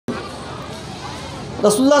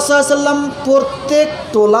রাসূলুল্লাহ সাল্লাল্লাহু আলাইহি সাল্লাম প্রত্যেক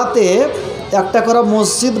টোলাতে একটা করে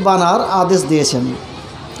মসজিদ বানার আদেশ দিয়েছেন।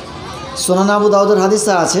 সুনান আবু দাউদের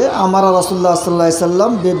হাদিসে আছে, আমারা রাসূলুল্লাহ সাল্লাল্লাহু আলাইহি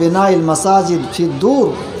সাল্লাম বিবিনাইল মাসাজিদ ফি দূর।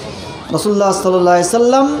 রাসূলুল্লাহ সাল্লাল্লাহু আলাইহি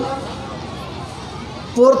সাল্লাম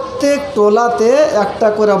প্রত্যেক টোলাতে একটা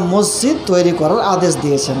করে মসজিদ তৈরি করার আদেশ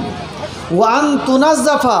দিয়েছেন। ওয়ান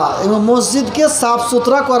তুনাজ্জাফা, এবং মসজিদকে সাফ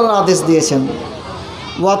সুতরা করার আদেশ দিয়েছেন।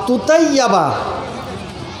 ওয়া তুতাইয়াবা,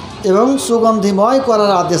 এবং সুগন্ধিময়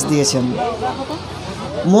করার আদেশ দিয়েছেন।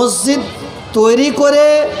 মসজিদ তৈরি করে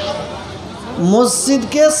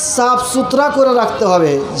মসজিদকে সাফ সুতরা করে রাখতে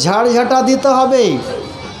হবে, ঝাড়ঝাঁটা দিতে হবে।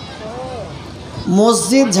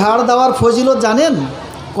 মসজিদ ঝাড় দেওয়ার ফজিলত জানেন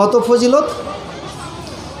কত ফজিলত?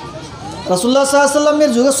 রাসূলুল্লাহ সাল্লাল্লাহু আলাইহি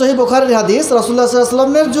সাল্লামের যুগে, সহিহ বুখারীর হাদিস, রাসূলুল্লাহ সাল্লাল্লাহু আলাইহি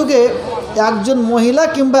সাল্লামের যুগে একজন মহিলা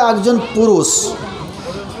কিংবা একজন পুরুষ,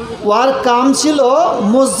 ওর কাম ছিল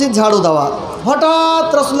মসজিদ ঝাড়ু দেওয়া। হঠাৎ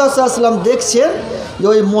রাসূলুল্লাহ সাল্লাল্লাহু আলাইহি সাল্লাম দেখছেন যে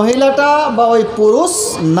ওই মহিলাটা বা ওই পুরুষ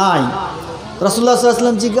নাই। রাসূলুল্লাহ সাল্লাল্লাহু আলাইহি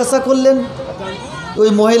সাল্লাম জিজ্ঞাসা করলেন ওই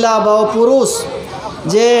মহিলা বা ও পুরুষ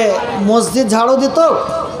যে মসজিদ ঝাড়ু দিত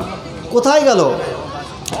কোথায় গেল?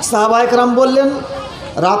 সাহাবায়ে কেরাম বললেন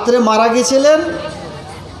রাত্রে মারা গিয়েছিলেন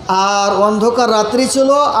আর অন্ধকার রাত্রি ছিল,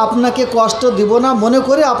 আপনাকে কষ্ট দিব না মনে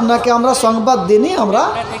করে আপনাকে আমরা সংবাদ দিইনি, আমরা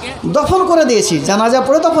দফন করে দিয়েছি, জানাজা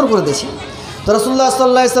পড়ে দফন করে দিয়েছি। তো রাসূলুল্লাহ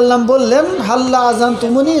সাল্লাল্লাহু আলাইহি সাল্লাম বললেন হাল্লা আজান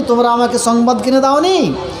তুমুনি, তোমরা আমাকে সংবাদ কিনে দাওনি?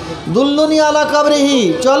 দুল্লুনি আলা কাবরিহি,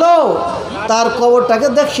 চলো তার কবরটাকে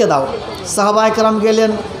দেখিয়ে দাও। সাহাবায়ে কেরাম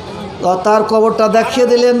গেলেন, তার কবরটা দেখিয়ে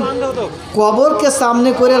দিলেন। কবরকে সামনে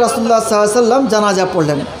করে রাসূলুল্লাহ সাল্লাল্লাহু আলাইহি সাল্লাম জানাজা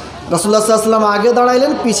পড়লেন। রাসূলুল্লাহ সাল্লাল্লাহু আলাইহি সাল্লাম আগে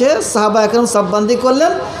দাঁড়াইলেন, পিছে সাহাবায়ে কেরাম সাফবন্দি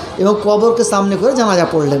করলেন এবং কবরকে সামনে করে জানাজা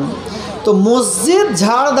পড়লেন। তো মসজিদ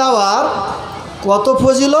ঝাড় দেওয়ার কত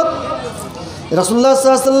ফজিলত! রাসূলুল্লাহ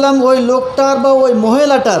সাল্লাল্লাহু আলাইহি সাল্লাম ওই লোকটার বা ওই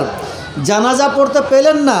মহিলাটার জানাজা পড়তে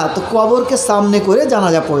পেলেন না, তো কবরকে সামনে করে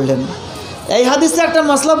জানাজা পড়লেন। এই হাদিসে একটা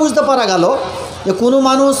মশলা বুঝতে পারা গেল যে কোনো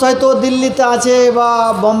মানুষ হয়তো দিল্লিতে আছে বা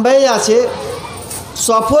বোম্বেয়ে আছে,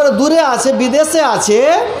 সফর দূরে আছে, বিদেশে আছে,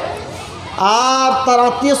 আর তার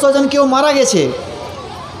আত্মীয় স্বজন কেউ মারা গেছে,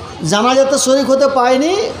 জানাজাতে শরীক হতে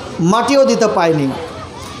পায়নি, মাটিও দিতে পায়নি।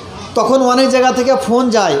 তখন অনেক জায়গা থেকে ফোন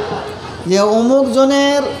যায় যে অমুক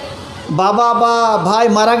জনের বাবা বা ভাই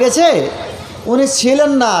মারা গেছে, উনি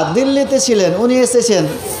ছিলেন না, দিল্লিতে ছিলেন, উনি এসেছেন,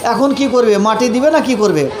 এখন কি করবে? মাটি দিবে না কি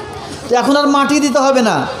করবে? তো এখন আর মাটি দিতে হবে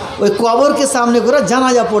না, ওই কবরকে সামনে করে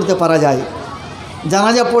জানাজা পড়তে পারা যায়।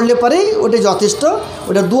 জানাজা পড়লে পরেই ওটা যথেষ্ট,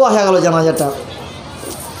 ওটা দোয়া হয়ে গেল জানাজাটা।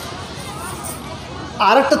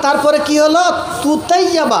 আর একটা তারপরে কি হলো,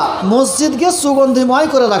 তুতাইয়াবা, মসজিদকে সুগন্ধিময়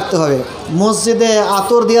করে রাখতে হবে। মসজিদে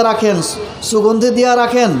আতর দিয়ে রাখেন, সুগন্ধি দিয়ে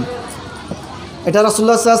রাখেন, এটা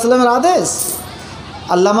রাসূলুল্লাহ সাল্লাল্লাহু আলাইহি ওয়াসাল্লামের আদেশ।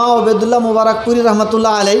 আল্লামা ওবেদুল্লাহ মুবারকপুরি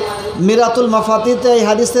রহমতুল্লাহ আলাইহি মিরাতুল মাফাতিতে এই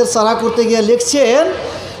হাদিসের সারাহ করতে গিয়ে লিখছেন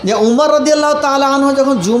যে উমর রাদিয়াল্লাহু তাআলা আনহু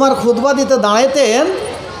যখন জুমার খুতবা দিতে দাঁড়াইতেন,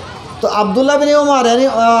 তো আব্দুল্লাহ বিন উমর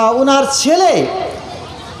ওনার ছেলে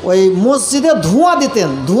ওই মসজিদে ধোঁয়া দিতেন।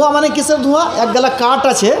 ধোঁয়া মানে কিসের ধোঁয়া? এক গালা কাঠ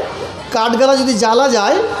আছে, কাঠগালা যদি জ্বালা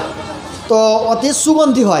যায় তো অতি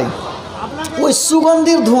সুগন্ধি হয়, ওই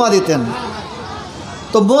সুগন্ধির ধোঁয়া দিতেন।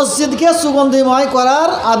 তো মসজিদকে সুগন্ধিময় করার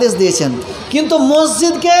আদেশ দিয়েছেন, কিন্তু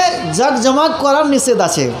মসজিদকে জাকজমাক করার নিষেধ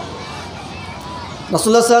আছে।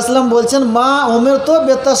 রাসূলুল্লাহ সাল্লাল্লাহু আলাইহি ওয়াসাল্লাম বলছেন মা উমিরতু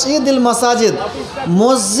বিতাশয়িদিল মাসাজিদ,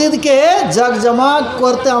 মসজিদকে জাকজমাক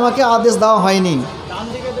করতে আমাকে আদেশ দেওয়া হয়নি।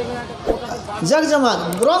 জাকজমাক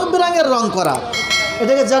রং বেরঙের রং করা,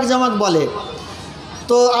 এটাকে জাকজমাক বলে।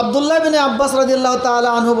 তো আব্দুল্লাহ বিন আব্বাস রাদিয়াল্লাহু তাআলা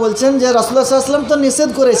আনহু বলছেন যে রাসূলুল্লাহ সাল্লাল্লাহু আলাইহি ওয়াসাল্লাম তো নিষেধ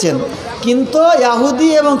করেছেন, কিন্তু ইহুদি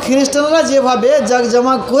এবং খ্রিস্টানরা যেভাবে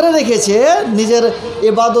জাকজমাক করে রেখেছে নিজের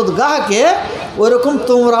ইবাদত গাহকে, ওইরকম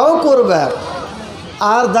তোমরাও করবে।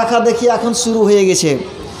 আর দেখা দেখি এখন শুরু হয়ে গেছে,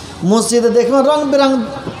 মসজিদে দেখবেন রং বেরং,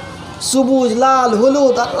 সবুজ, লাল,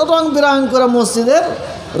 হলুদ, আর রং বেরং করে মসজিদের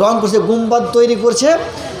রং করছে, গুম্বাদ তৈরি করছে,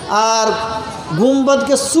 আর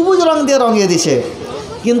গুম্বাদকে সবুজ রং দিয়ে রঙিয়ে দিছে।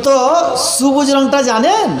 কিন্তু সবুজ রংটা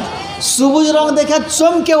জানেন, সবুজ রং দেখে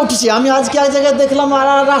চমকে উঠেছি। আমি আজকে এক জায়গায় দেখলাম আর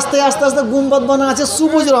রাস্তায় আস্তে আস্তে গুম্বাদ বানা আছে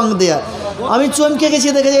সবুজ রং দেয়া, আমি চমকে গেছি,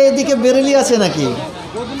 দেখে যে এদিকে বেরেলি আছে নাকি,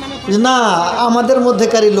 না আমাদের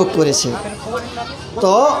মধ্যেকারই লোক করেছে।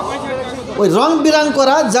 তো ওই রং বিরং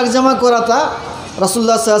করা, জাকজমা করাটা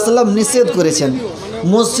রাসূলুল্লাহ সাল্লাল্লাহু আলাইহি ওয়াসাল্লাম নিষেধ করেছেন।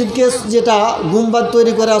 মসজিদকে যেটা গুম্বাদ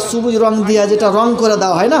তৈরি করা সবুজ রং দিয়া যেটা রং করে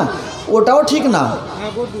দেওয়া হয় না, ওটাও ঠিক না।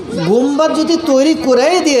 গুম্বাদ যদি তৈরি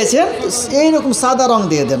করেই দিয়েছেন, এইরকম সাদা রং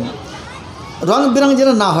দিয়ে দেন, রং বেরং যেন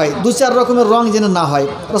না হয়, দু চার রকমের রং যেন না হয়,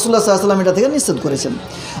 রাসূলুল্লাহ সাল্লাল্লাহু আলাইহি ওয়াসাল্লাম এটা থেকে নিষেধ করেছেন।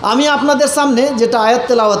 আমি আপনাদের সামনে যেটা আয়াত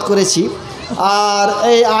তেলাওয়াত করেছি, আর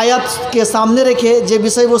এই আয়াতকে সামনে রেখে যে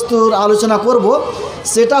বিষয়বস্তুর আলোচনা করব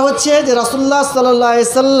সেটা হচ্ছে যে রাসূলুল্লাহ সাল্লাল্লাহু আলাইহি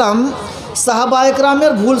ওয়াসাল্লাম সাহাবা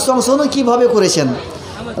একরামের ভুল সংশোধন কীভাবে করেছেন।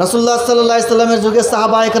 রাসূলুল্লাহ সাল্লাল্লাহু আলাইহি সাল্লামের যুগে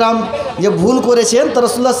সাহাবা একরাম যে ভুল করেছেন তা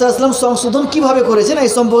রাসূলুল্লাহ সাল্লাল্লাহু আলাইহি সাল্লাম সংশোধন কীভাবে করেছেন এই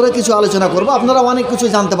সম্পর্কে কিছু আলোচনা করব, আপনারা অনেক কিছু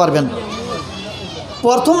জানতে পারবেন।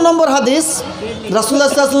 প্রথম নম্বর হাদিস, রাসূলুল্লাহ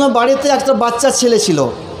সাল্লাল্লাহু আলাইহি সাল্লামের বাড়িতে একটা বাচ্চা ছেলে ছিল,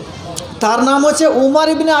 তার নাম হচ্ছে উমর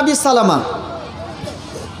ইবনে আবি সালামা।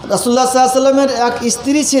 রাসূলুল্লাহ সাল্লাল্লাহু আলাইহি সাল্লামের এক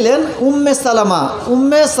স্ত্রী ছিলেন উম্মে সালামা।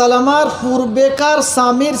 উম্মে সালামার পূর্বেকার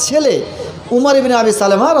স্বামীর ছেলে উমর ইবনে আবি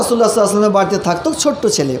সালামা রাসূলুল্লাহ সাল্লাল্লাহু আলাইহি সাল্লামের বাড়িতে থাকতো, ছোট্ট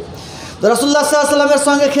ছেলে। তো রাসূলুল্লাহ সাল্লাল্লাহু আলাইহি সাল্লামের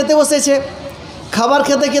সঙ্গে খেতে বসেছে, খাবার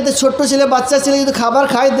খেতে খেতে ছোট্ট ছেলে বাচ্চা ছেলে যদি খাবার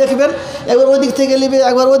খায় দেখবেন একবার ওই দিক থেকে নিবে,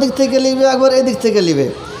 একবার ওই দিক থেকে নিবে, একবার এদিক থেকে নিবে।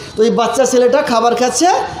 তো এই বাচ্চা ছেলেটা খাবার খাচ্ছে,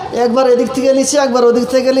 একবার এদিক থেকে নিচ্ছে, একবার ওদিক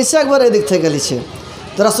থেকে নিচ্ছে, একবার এদিক থেকে নিচ্ছে।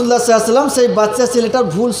 তো রাসূলুল্লাহ সাল্লাল্লাহু আলাইহি সাল্লাম সেই বাচ্চা ছেলেটার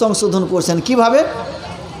ভুল সংশোধন করছেন। কিভাবে?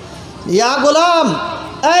 ইয়া গোলাম,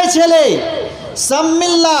 এই ছেলে,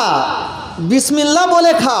 সাম্মিল্লাহ, বিসমিল্লাহ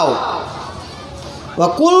বলে খাও।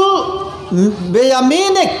 ওয়াকুল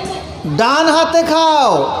বেয়ামিনিক, ডান হাতে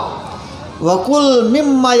খাও। ওয়াকুল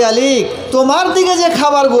মিম্মা ইয়ালিক, তোমার দিকে যে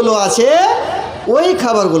খাবারগুলো আছে ওই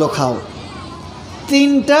খাবারগুলো খাও।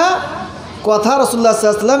 তিনটা কথা রাসূলুল্লাহ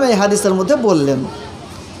সাল্লাল্লাহু আলাইহি সাল্লাম এই হাদিসের মধ্যে বললেন।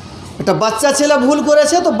 একটা বাচ্চা ছেলে ভুল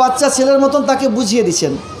করেছে, তো বাচ্চা ছেলের মতন তাকে বুঝিয়ে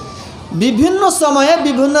দিচ্ছেন। বিভিন্ন সময়ে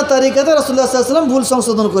বিভিন্ন তারিকাতে রাসূলুল্লাহ সাল্লাল্লাহু আলাইহি সাল্লাম ভুল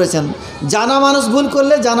সংশোধন করেছেন। জানা মানুষ ভুল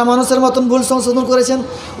করলে জানা মানুষের মতন ভুল সংশোধন করেছেন,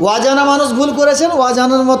 অজানা মানুষ ভুল করেছেন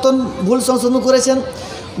অজানার মতন ভুল সংশোধন করেছেন।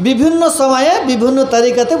 বিভিন্ন সময়ে বিভিন্ন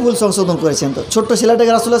তারিকাতে ভুল সংশোধন করেছেন। তো ছোট্ট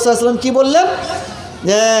ছেলেটাকে রাসূলুল্লাহ সাল্লাল্লাহু আলাইহি সাল্লাম কী বললেন?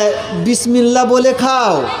 যে বিসমিল্লাহ বলে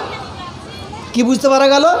খাও। কি বুঝতে পারা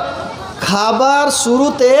গেল? খাবার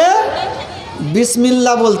শুরুতে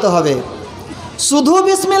বিসমিল্লাহ বলতে হবে, শুধু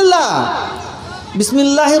বিসমিল্লাহ,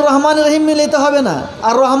 বিসমিল্লাহির রহমানির রহিম মিলাইতে হবে না,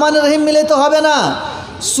 আর রহমানির রহিম মিলাইতে হবে না,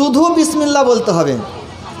 শুধু বিসমিল্লাহ বলতে হবে।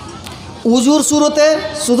 উজুর শুরুতে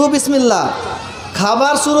শুধু বিসমিল্লাহ,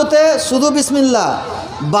 খাবার শুরুতে শুধু বিসমিল্লাহ,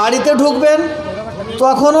 বাড়িতে ঢুকবেন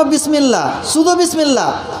তখনও বিসমিল্লাহ, শুধু বিসমিল্লাহ,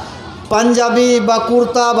 পাঞ্জাবি বা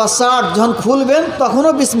কুর্তা বা শার্ট যখন খুলবেন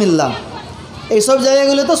তখনও বিসমিল্লাহ। এইসব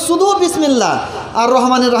জায়গাগুলোতে শুধু বিসমিল্লাহ আর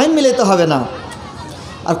রহমানির রহিম মিলাইতে হবে না।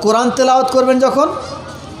 আর কোরআন তেলাওয়াত করবেন যখন,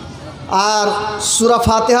 আর সূরা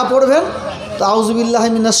ফাতিহা পড়বেন তো আউযুবিল্লাহি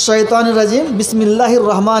মিনাশ শাইতানির রাজিম বিসমিল্লাহির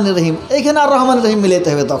রহমানির রহিম, এইখানে আর রহমানির রহিম মিলাইতে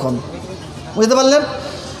হবে তখন। বুঝতে পারলেন?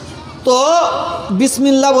 তো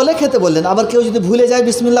বিসমিল্লাহ বলে খেতে বললেন। আবার কেউ যদি ভুলে যায়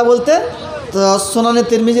বিসমিল্লাহ বলতে, তো সুনানে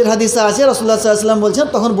তিরমিজির হাদিসে আছে রাসূলুল্লাহ সাল্লাল্লাহু আলাইহি সাল্লাম বলছেন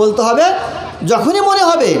তখন বলতে হবে যখনই মনে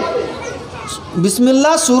হবে।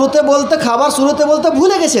 বিসমিল্লাহ শুরুতে বলতে, খাবার শুরুতে বলতে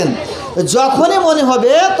ভুলে গেছেন, যখনই মনে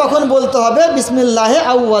হবে তখন বলতে হবে বিসমিল্লাহি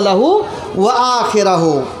আউওয়ালাহু ওয়া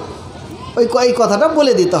আখিরাহু, এই কথাটা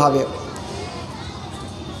বলে দিতে হবে।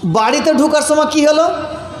 বাড়িতে ঢোকার সময় কি হলো?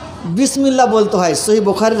 বিসমিল্লাহ বলতে হয়। সহিহ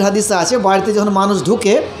বুখারীর হাদিসে আছে বাড়িতে যখন মানুষ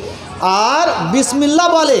ঢুকে আর বিসমিল্লাহ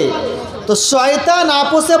বলে তো শয়তান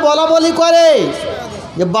আপোষে বলা বলি করে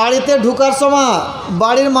যে বাড়িতে ঢোকার সময়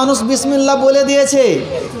বাড়ির মানুষ বিসমিল্লাহ বলে দিয়েছে,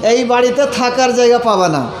 এই বাড়িতে থাকার জায়গা পাবা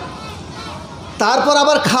না। তারপর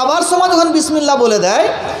আবার খাবার সময় যখন বিসমিল্লাহ বলে দেয়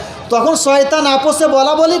তখন শয়তান আপোষে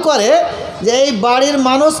বলা বলি করে যে এই বাড়ির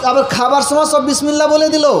মানুষ আবার খাবার সময় সব বিসমিল্লাহ বলে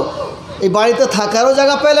দিল, এই বাড়িতে থাকারও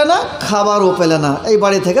জায়গা পেলে না, খাবারও পেলে না, এই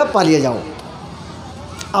বাড়ি থেকে পালিয়ে যাও।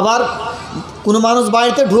 আবার কোনো মানুষ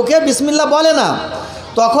বাড়িতে ঢুকে বিসমিল্লাহ বলে না,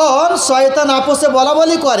 তখন শয়তান আপোষে বলা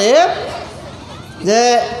বলি করে যে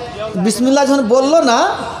বিসমিল্লাহ যখন বললো না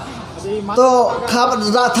তো খাবার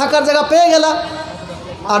থাকার জায়গা পেয়ে গেলা,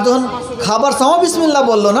 আর যখন খাবার সময় বিসমিল্লাহ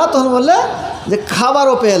বললো না তখন বললে যে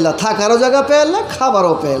খাবারও পেয়ে এলা, থাকারও জায়গা পেয়ে এলা,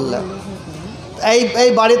 খাবারও পেয়ে এলা, এই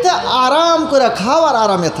বাড়িতে আরাম করে খাও আর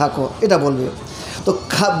আরামে থাকো, এটা বলবে। তো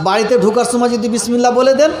বাড়িতে ঢোকার সময় যদি বিসমিল্লাহ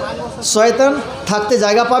বলে দেন শয়তান থাকতে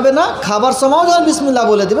জায়গা পাবে না, খাবার সময়ও যখন বিসমিল্লাহ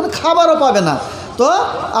বলে দেবেন খাবারও পাবে না, তো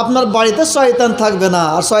আপনার বাড়িতে শয়তান থাকবে না।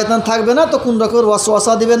 আর শয়তান থাকবে না তো কোন রকমের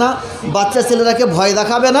ওয়াসওয়াসা দিবে না, বাচ্চা ছেলেরাকে ভয়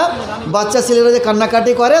দেখাবে না, বাচ্চা ছেলেরা যে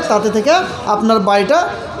কান্নাকাটি করে তাতে থেকে আপনার বাড়িটা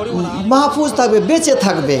মাহফুজ থাকবে, বেঁচে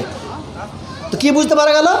থাকবে। তো কি বুঝতে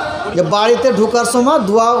পারা গেল যে বাড়িতে ঢোকার সময়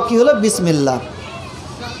দোয়া কি হলো? বিসমিল্লাহ।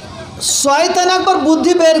 শয়তান একবার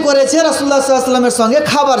বুদ্ধি বের করেছে রাসূলুল্লাহ সাল্লাল্লাহু আলাইহি ওয়াসাল্লামের সঙ্গে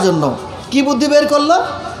খাবার জন্য। কি বুদ্ধি বের করলো?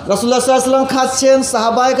 রাসূলুল্লাহ সাল্লাল্লাহু আলাইহি ওয়াসাল্লাম খাচ্ছেন,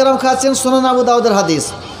 সাহাবায়ে কেরাম খাচ্ছেন, সুনান আবু দাউদের হাদিস।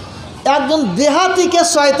 একজন দেহাতিকে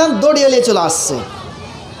শয়তান দৌড়িয়ে নিয়ে চলে আসছে,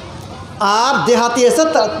 আর দেহাতি এসে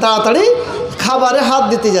তাড়াতাড়ি খাবারে হাত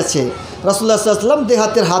দিতে যাচ্ছে। রাসূলুল্লাহ সাল্লাল্লাহু আলাইহি ওয়াসাল্লাম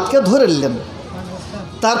দেহাতের হাতকে ধরে নিলেন।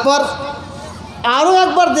 তারপর আরও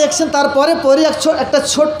একবার দেখছেন, তারপরে একটা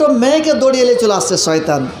ছোট্ট মেয়েকে দৌড়িয়ে নিয়ে চলে আসছে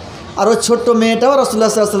শয়তান, আর ওই ছোট্ট মেয়েটাও রাসূলুল্লাহ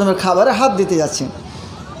সাল্লাল্লাহু আলাইহি ওয়াসাল্লামের খাবারে হাত দিতে যাচ্ছে।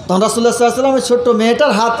 তখন রাসূলুল্লাহ সাল্লাল্লাহু আলাইহি ওয়াসাল্লাম ওই ছোট্ট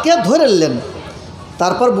মেয়েটার হাতকে ধরে নিলেন।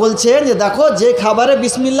 তারপর বলছেন যে দেখো, যে খাবারে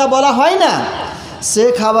বিসমিল্লাহ বলা হয় না সে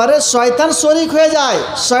খাবারে শয়তান শরিক হয়ে যায়,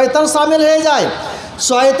 শয়তান সামিল হয়ে যায়।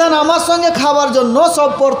 শয়তান আমার সঙ্গে খাবার জন্য সব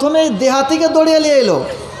প্রথমে দেহাতিকে দৌড়িয়ে নিয়ে এলো,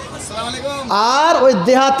 আর ওই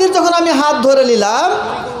দেহাতির যখন আমি হাত ধরে নিলাম,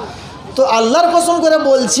 তো আল্লাহর কসম করে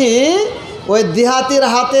বলছি ওই দেহাতির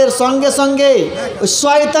হাতের সঙ্গে সঙ্গে ওই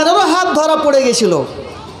শয়তানেরও হাত ধরা পড়ে গেছিল।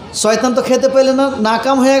 শয়তান তো খেতে পেলে না,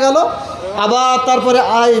 নাকাম হয়ে গেল। আবার তারপরে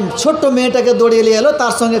ছোট্ট মেয়েটাকে দৌড়িয়ে নিয়ে এলো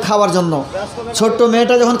তার সঙ্গে খাবার জন্য। ছোট্ট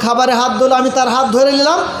মেয়েটা যখন খাবারে হাত ধরলো, আমি তার হাত ধরে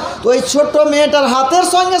নিলাম, তো ওই ছোট্ট মেয়েটার হাতের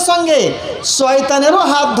সঙ্গে সঙ্গে শয়তানেরও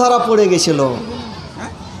হাত ধরা পড়ে গেছিল।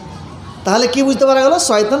 তাহলে কি বুঝতে পারা গেল?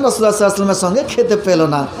 শয়তান রাসূলুল্লাহ সাল্লাল্লাহু আলাইহি ওয়াসাল্লামের সঙ্গে খেতে পেল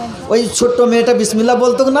না। ওই ছোট্ট মেয়েটা বিসমিল্লাহ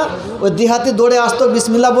বলতো না, ওই দেহাতি দৌড়ে আসতো,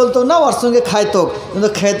 বিসমিল্লাহ বলতো না, ওর সঙ্গে খাইতো, কিন্তু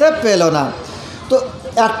খেতে পেল না। তো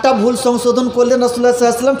একটা ভুল সংশোধন করলেন রাসূলুল্লাহ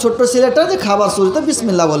সাল্লাল্লাহু আলাইহি ওয়াসাল্লাম ছোট্ট ছেলেটা, যে খাবার শুরুতে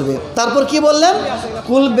বিসমিল্লাহ বলবে। তারপর কি বললেন?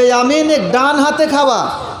 কুল বেয়ামিনে, ডান হাতে খাবা।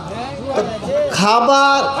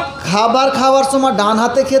 খাবার সময় ডান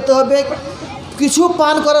হাতে খেতে হবে। কিছু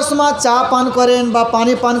পান করার সময়, চা পান করেন বা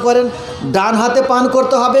পানি পান করেন, ডান হাতে পান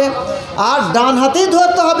করতে হবে, আর ডান হাতেই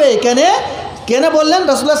ধরতে হবে। কেন বললেন?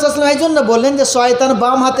 রাসূলুল্লাহ সাল্লাল্লাহু আলাইহি ওয়াসাল্লাম এই জন্য বললেন যে শয়তান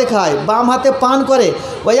বাম হাতে খায়, বাম হাতে পান করে,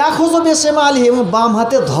 ওই আখুযু বিশিমালিহি, এবং বাম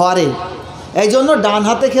হাতে ধরে। এই জন্য ডান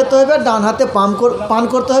হাতে খেতে হবে, ডান হাতে পান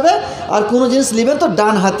করতে হবে, আর কোনো জিনিস নেবেন তো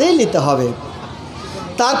ডান হাতেই নিতে হবে।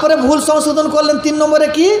 তারপরে ভুল সংশোধন করলেন 3 নম্বরে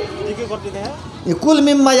কি? কুল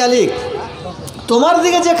মিম্মা ইয়ালিক, তোমার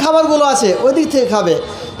দিকে যে খাবারগুলো আছে ওই দিক থেকে খাবে,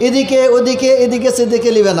 এদিকে ওদিকে এদিকে সেদিকে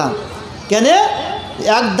নেবে না। কেন?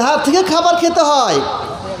 এক ধার থেকে খাবার খেতে হয়।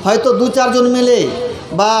 হয়তো 2-4 জন মিলে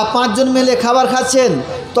বা 5 জন মিলে খাবার খাচ্ছেন,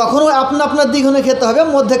 তখনও আপনার দিকনে খেতে হবে,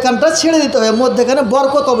 মধ্যেখানটা ছেড়ে দিতে হবে, মধ্যেখানে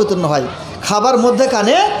বরকত অবতীর্ণ হয়। খাবার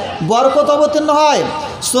মধ্যেখানে বরকত অবতীর্ণ হয়।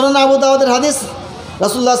 সুনান আবু দাউদের হাদিস,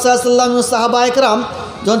 রাসূলুল্লাহ সাল্লাল্লাহু আলাইহি ওয়াসাল্লাম সাহাবা একরাম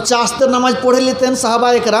যখন চাষতের নামাজ পড়ে নিতেন, সাহাবা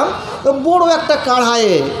একরাম তো বড় একটা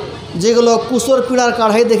কাঢ়াইয়ে, যেগুলো কুসর পিড়ার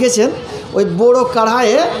কাঢ়াই দেখেছেন, ওই বড়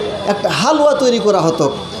কাঢ়াইয়ে একটা হালুয়া তৈরি করা হতো,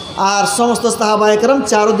 আর সমস্ত সাহাবা একরাম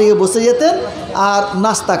চারদিকে বসে যেতেন আর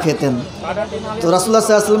নাস্তা খেতেন। তো রাসূলুল্লাহ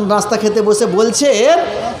সাল্লাল্লাহু আলাইহি ওয়াসাল্লাম নাস্তা খেতে বসে বলছেন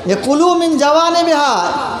যে কুলু মিন জাওয়ানি বিহা,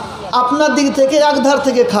 আপনার দিক থেকে এক ধার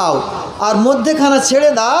থেকে খাও, আর মধ্যেখানা ছেড়ে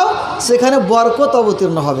দাও, সেখানে বরকত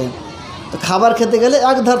অবতীর্ণ হবে। তো খাবার খেতে গেলে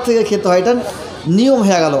এক ধার থেকে খেতে হয়, এটা নিয়ম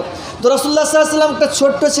হয়ে গেল। তো রাসূলুল্লাহ সাল্লাল্লাহু আলাইহি ওয়াসাল্লাম একটা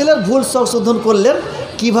ছোট্ট ছেলের ভুল সংশোধন করলেন,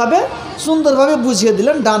 কিভাবে? সুন্দরভাবে বুঝিয়ে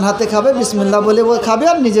দিলেন, ডান হাতে খাবে, বিসমিল্লাহ বলে খাবে,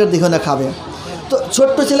 আর নিজের দিকনে খাবে। তো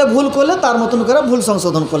ছোট্ট ছেলে ভুল করলে তার মতন করে ভুল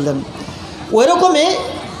সংশোধন করলেন। ওই রকমই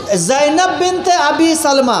জাইনাব বিনতে আবি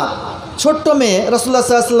সালমা, ছোট্ট মেয়ে, রাসূলুল্লাহ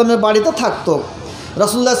সাল্লাল্লাহু আলাইহি ওয়াসাল্লামের বাড়িতে থাকতো।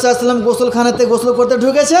 রাসূলুল্লাহ সাল্লাল্লাহু আলাইহি ওয়াসাল্লাম গোসলখানাতে গোসল করতে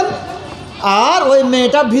ঢুকেছেন, আর ওই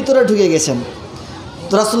মেয়েটা ভিতরে ঢুকে গেছেন।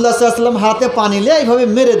 তো রাসূলুল্লাহ সাল্লাল্লাহু আলাইহি ওয়াসাল্লাম হাতে পানি নিয়ে এইভাবে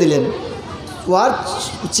মেরে দিলেন, ওর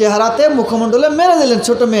চেহারাতে মুখমণ্ডলে মেরে দিলেন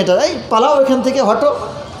ছোটো মেয়েটার, এই পালাও এখান থেকে, হটো।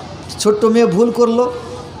 ছোট্ট মেয়ে ভুল করলো,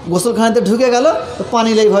 গোসলখানাতে ঢুকে গেল, তো পানি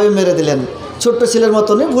নিয়ে এইভাবে মেরে দিলেন, ছোট্ট ছেলের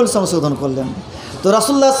মতনই ভুল সংশোধন করলেন। তো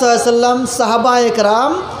রাসূলুল্লাহ সাল্লাল্লাহু আলাইহি ওয়াসাল্লাম সাহাবা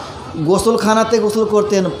একরাম গোসলখানাতে গোসল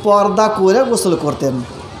করতেন, পর্দা করে গোসল করতেন।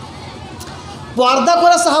 পর্দা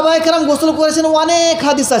করে সাহাবা একরাম গোসল করেছেন, অনেক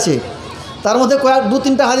হাদিস আছে। তার মধ্যে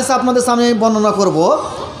 2-3টা হাদিস আপনাদের সামনে আমি বর্ণনা করব।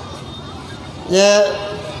 যে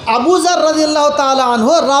আবু যার রাদিয়াল্লাহু তাআলা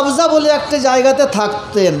আনহু রাবজা বলে একটা জায়গাতে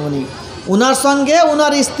থাকতেন, উনার সঙ্গে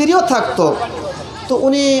উনার স্ত্রীও থাকতো। তো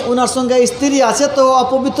উনার সঙ্গে স্ত্রী আছে, তো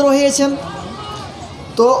অপবিত্র হয়েছেন,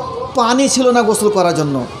 তো পানি ছিল না গোসল করার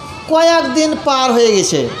জন্য, কয়েকদিন পার হয়ে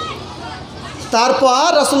গেছে। তারপর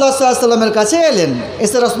রাসূলুল্লাহ সাল্লাল্লাহু আলাইহি ওয়াসাল্লামের কাছে এলেন,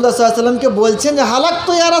 এসে রাসূলুল্লাহ সাল্লাল্লাহু আলাইহি ওয়াসাল্লামকে বলছেন যে হালাক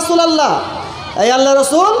তো ইয়া রাসূলুল্লাহ, এই আল্লাহ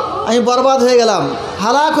রসুল, আমি বরবাদ হয়ে গেলাম,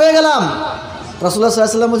 হালাক হয়ে গেলাম। রাসূলুল্লাহ সাল্লাল্লাহু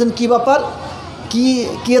আলাইহি ওয়াসাল্লাম বলছেন, কী ব্যাপার,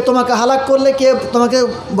 কে তোমাকে হালাক করলে, কে তোমাকে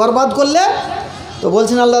বরবাদ করলে? তো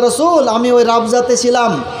বলছেন, আল্লাহ রসুল, আমি ওই রাবজাতে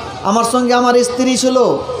ছিলাম, আমার সঙ্গে আমার স্ত্রী ছিল,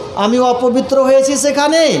 আমি অপবিত্র হয়েছি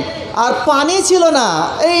সেখানে, আর পানি ছিল না,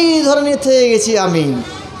 এই ধরনের থেকে গেছি আমি।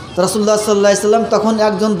 তো রাসূলুল্লাহ সাল্লাল্লাহু আলাইহি ওয়াসাল্লাম তখন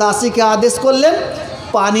একজন দাসীকে আদেশ করলেন,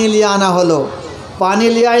 পানি নিয়ে আনা হলো। পানি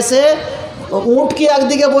নিয়ে এসে উটকে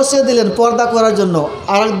একদিকে বসিয়ে দিলেন পর্দা করার জন্য,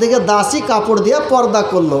 আর একদিকে দাসী কাপড় দিয়ে পর্দা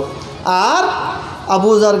করলো, আর আবু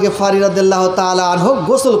যার গিফারি রাদিয়াল্লাহু তাআলা আনহু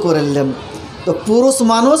গোসল করলেন। তো পুরুষ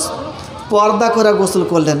মানুষ পর্দা করে গোসল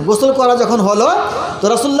করলেন। গোসল করা যখন হলো, তো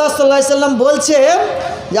রাসূলুল্লাহ সাল্লাল্লাহু আলাইহি ওয়াসাল্লাম বলছে,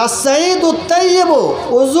 আস-সাইয়্যিদুত তাইয়্যিবু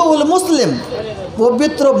উযুউল মুসলিম,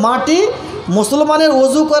 পবিত্র মাটি মুসলমানের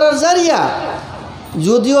ওযু করার জারিয়া,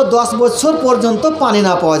 যদিও 10 বছর পর্যন্ত পানি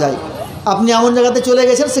না পাওয়া যায়। আপনি এমন জায়গাতে চলে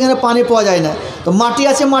গেছেন সেখানে পানি পাওয়া যায় না, তো মাটি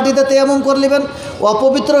আছে, মাটিতে তেয়াম্মুম করে নেবেন।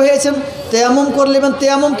 অপবিত্র হয়েছেন, তেয়াম্মুম করে নেবেন।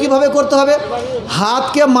 তেয়াম্মুম কীভাবে করতে হবে?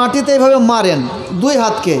 হাতকে মাটিতে এইভাবে মারেন, 2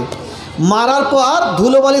 হাতকে মারার পর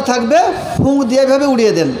ধুলোবালি থাকবে, ফুঁক দিয়ে এভাবে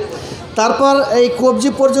উড়িয়ে দেন। তারপর এই কবজি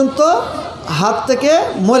পর্যন্ত হাত থেকে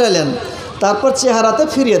মোড়ালেন, তারপর চেহারাতে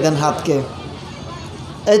ফিরিয়ে দেন হাতকে।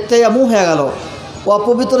 এই তেয়ামুম হয়ে গেল।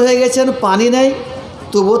 অপবিত্র হয়ে গেছেন, পানি নেই,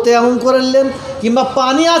 তবুও তেয়ামুম করে নিলেন। কিংবা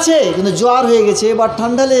পানি আছে কিন্তু জ্বর হয়ে গেছে বা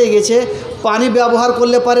ঠান্ডা লেগে গেছে, পানি ব্যবহার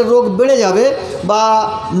করলে পারে রোগ বেড়ে যাবে বা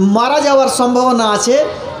মারা যাওয়ার সম্ভাবনা আছে,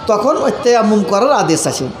 তখন ওই তেয়ামুম করার আদেশ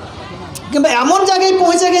আছে। কিংবা এমন জায়গায়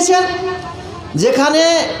পৌঁছে গেছেন যেখানে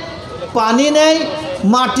পানি নেই,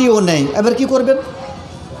 মাটিও নেই, এবার কি করবেন?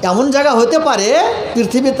 এমন জায়গা হতে পারে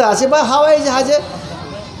পৃথিবীতে আছে, বা হাওয়াই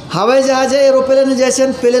জাহাজে এরোপ্লেনে যাচ্ছেন,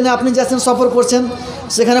 প্লেনে আপনি যাচ্ছেন, সফর করছেন,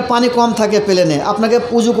 সেখানে পানি কম থাকে, প্লেনে আপনাকে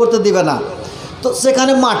উজু করতে দিবে না, তো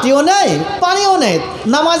সেখানে মাটিও নেই, পানিও নেই,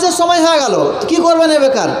 নামাজের সময় হয়ে গেল, কি করবেন? এ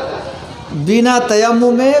বেকার বিনা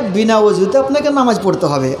তায়াম্মুমে বিনা ওযুতে আপনাকে নামাজ পড়তে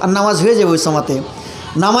হবে, আর নামাজ হয়ে যাবে ওই সময়তে।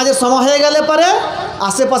 নামাজের সময় হয়ে গেলে পারে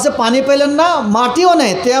আশেপাশে পানি পেলেন না, মাটিও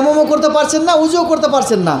নেই, তায়াম্মুমও করতে পারছেন না, উজুও করতে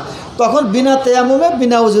পারছেন না, তখন বিনা তায়াম্মুমে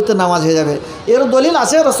বিনা ওযুতে নামাজ হয়ে যাবে। এর দলিল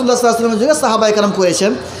আছে রাসূলুল্লাহ সাল্লাল্লাহু আলাইহি ওয়াসাল্লামের যুগে সাহাবায়ে কেরাম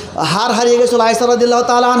করেছেন। হাড় হারিয়ে গেছিল আয়েশা রাদিয়াল্লাহু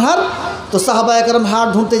তাআলা আনহার, তো সাহাবায়ে কেরাম হাড়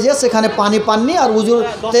ঢুঁড়তে যেয়ে সেখানে পানি পাননি, আর উজুর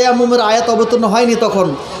তায়াম্মুমের আয়াত অবতীর্ণ হয়নি, তখন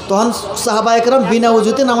সাহাবায়ে কেরাম বিনা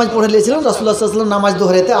উজুতে নামাজ পড়ে নিয়েছিলেন, রাসূলুল্লাহ সাল্লাল্লাহু আলাইহি ওয়াসাল্লাম নামাজ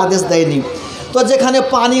দোহরাতে আদেশ দেয়নি। তো যেখানে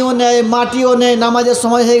পানিও নেই, মাটিও নেই, নামাজের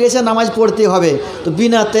সময় হয়ে গেছে, নামাজ পড়তেই হবে, তো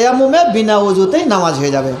বিনা তায়াম্মুমে বিনা উজুতেই নামাজ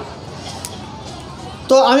হয়ে যাবে।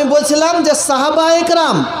 তো আমি বলছিলাম যে সাহাবায়ে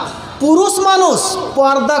কেরাম পুরুষ মানুষ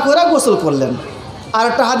পর্দা করে গোসল করলেন। আর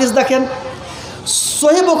একটা হাদিস দেখেন,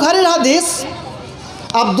 সহিহ বুখারীর হাদিস,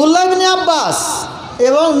 আব্দুল্লাহ ইবনে আব্বাস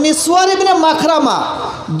এবং মিসওয়ার ইবনে মাখরামা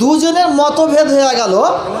দুজনের মতভেদ হয়ে গেল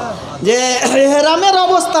যে ইহরামের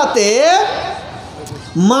অবস্থাতে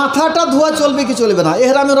মাথাটা ধোয়া চলবে কি চলবে না।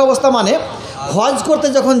 ইহরামের অবস্থা মানে হজ করতে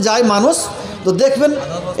যখন যায় মানুষ, তো দেখবেন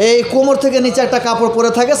এই কোমর থেকে নিচে একটা কাপড়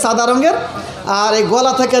পরে থাকে সাদা রঙের, আর এই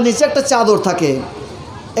গলা থেকে নিচে একটা চাদর থাকে,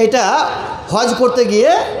 এটা হজ করতে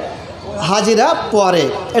গিয়ে হাজিরা পরে,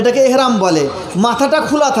 এটাকে ইহরাম বলে, মাথাটা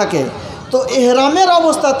খোলা থাকে। তো ইহরামের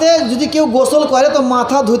অবস্থাতে যদি কেউ গোসল করে তো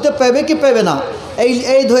মাথা ধুতে পাবে কি পাবে না,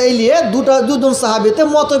 এই নিয়ে দুজন সাহাবীতে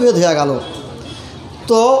মতভেদ হয়ে গেল।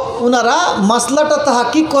 তো ওনারা মাসলাটা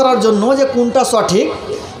তাহকিক করার জন্য যে কোনটা সঠিক,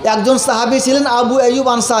 একজন সাহাবী ছিলেন আবু আইয়ুব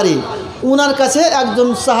আনসারি, ওনার কাছে একজন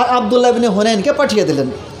আব্দুল্লাহ ইবনে হুনাইনকে পাঠিয়ে দিলেন।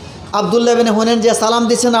 আব্দুল্লাহ ইবনে হুনাইন যে সালাম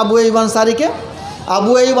দিচ্ছেন আবু আইয়ুব আনসারিকে,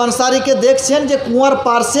 আবু আইয়ুব আনসারিকে দেখছেন যে কুয়ার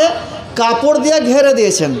পার্শ্বে কাপড় দিয়ে ঘেরে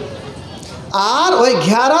দিয়েছেন, আর ওই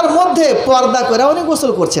ঘেরার মধ্যে পর্দা করে উনি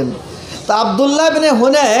গোসল করছেন। তো আব্দুল্লাহ ইবনে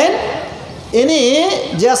হুনাইন ইনি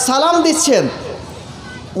যে সালাম দিচ্ছেন,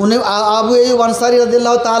 উনি আবু আইয়ুব আনসারি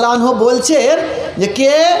রাদিয়াল্লাহু তাআলা আনহু বলছেন যে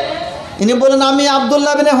কে? ইনি বলেন আমি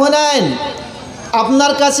আব্দুল্লাহ ইবনে হুনাইন,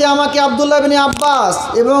 আপনার কাছে আমাকে আব্দুল্লাহ ইবনে আব্বাস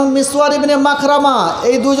এবং মিসওয়ার ইবনে মাখরামা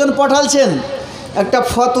এই দুজন পাঠালছেন একটা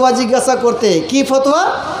ফতোয়া জিজ্ঞাসা করতে। কি ফতোয়া?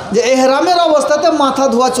 যে ইহরামের অবস্থাতে মাথা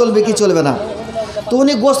ধোয়া চলবে কি চলবে না। তো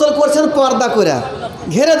উনি গোসল করছেন পর্দা করে,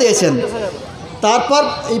 ঘেরে দিয়েছেন, তারপর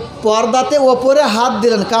এই পর্দাতে ওপরে হাত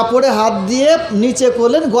দিলেন, কাপড়ে হাত দিয়ে নিচে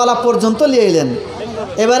করলেন, গলা পর্যন্ত নিয়ে এলেন,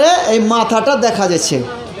 এবারে এই মাথাটা দেখা যাচ্ছে।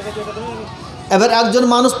 এবার একজন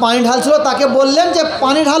মানুষ পানি ঢালছিল, তাকে বললেন যে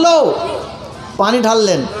পানি ঢালো, পানি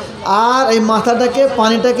ঢাললেন, আর এই মাথাটাকে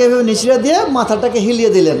পানিটাকে এভাবে নিচড়ে দিয়ে মাথাটাকে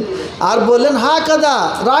হিলিয়ে দিলেন, আর বললেন হা কাদা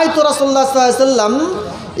রাআইতু রাসূলুল্লাহ সাল্লাল্লাহু আলাইহি ওয়াসাল্লাম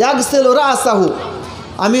ইয়াগসিলু রাসাহু,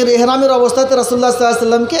 আমি ইহরামের অবস্থাতে রাসূলুল্লাহ সাল্লাল্লাহু আলাইহি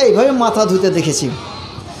ওয়াসাল্লামকে এইভাবে মাথা ধুতে দেখেছি।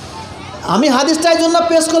 আমি হাদিসটার জন্য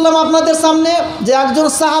পেশ করলাম আপনাদের সামনে যে একজন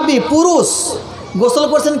সাহাবী পুরুষ গোসল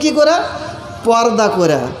করছেন কি করে? পর্দা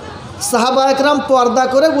করে। সাহাবায়ে কেরাম পর্দা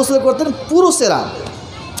করে গোসল করতেন পুরুষেরা।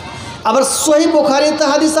 আবার সহিহ বুখারীতে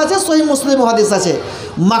হাদিস আছে, সহিহ মুসলিমও হাদিস আছে।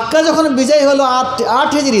 মক্কা যখন বিজয় হলো 8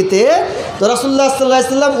 হিজরিতে, তো রাসূলুল্লাহ সাল্লাল্লাহু আলাইহি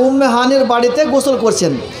ওয়াসাল্লাম উম্মে হানির বাড়িতে গোসল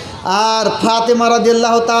করছেন, আর ফাতেমা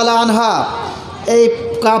রাদিয়াল্লাহু তাআলা আনহা এই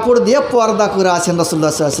কাপড় দিয়ে পর্দা করে আছেন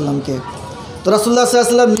রাসূলুল্লাহ সাল্লাল্লাহু আলাইহি ওয়াসাল্লামকে। তো রাসূলুল্লাহ সাল্লাল্লাহু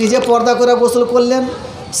আলাইহি ওয়াসাল্লাম নিজে পর্দা করে গোসল করলেন,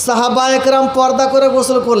 সাহাবায়ে কেরাম পর্দা করে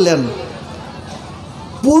গোসল করলেন।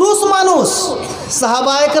 পুরুষ মানুষ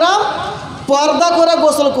সাহাবায়ে কেরাম পর্দা করে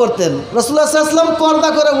গোসল করতেন, রাসূলুল্লাহ সাল্লাল্লাহু আলাইহি ওয়াসাল্লাম পর্দা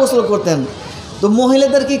করে গোসল করতেন। তো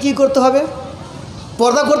মহিলাদেরকে কি করতে হবে?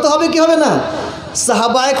 পর্দা করতে হবে কি হবে না?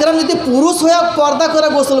 সাহাবায়ে কেরাম যদি পুরুষ হয়ে পর্দা করে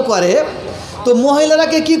গোসল করে, তো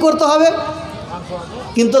মহিলারাকে কি করতে হবে?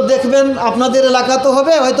 কিন্তু দেখবেন আপনাদের এলাকাতে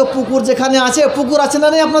হবে হয়তো পুকুর যেখানে আছে, পুকুর আছে না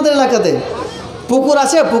নেই আপনাদের এলাকাতে? পুকুর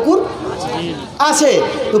আছে, পুকুর আছে,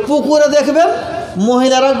 তো পুকুরে দেখবেন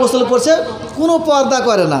মহিলারা গোসল করছে, কোনো পর্দা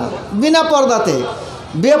করে না, বিনা পর্দাতে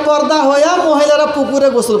বেপর্দা হইয়া মহিলারা পুকুরে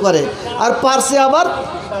গোসল করে, আর পার্শ্বে আবার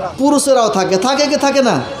পুরুষেরাও থাকে, থাকে কি থাকে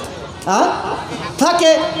না? হ্যাঁ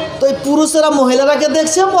থাকে। তো এই পুরুষেরা মহিলারাকে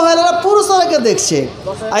দেখছে, মহিলারা পুরুষেরাকে দেখছে,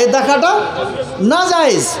 এই দেখাটা না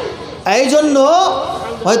জায়েজ। এই জন্য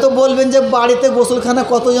হয়তো বলবেন যে বাড়িতে গোসলখানা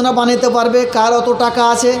কতজনা বানাইতে পারবে, কার অত টাকা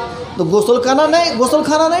আছে, তো গোসলখানা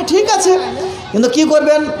নেই ঠিক আছে, কিন্তু কি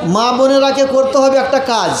করবেন, মা বোনেরাকে করতে হবে একটা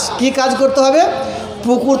কাজ। কি কাজ করতে হবে?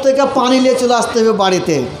 পুকুর থেকে পানি নিয়ে চলে আসতে হবে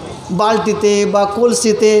বাড়িতে, বালতিতে বা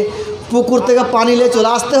কলসিতে পুকুর থেকে পানি নিয়ে চলে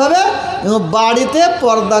আসতে হবে এবং বাড়িতে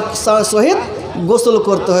পর্দা সহিত গোসল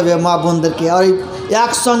করতে হবে মা বোনদেরকে। আর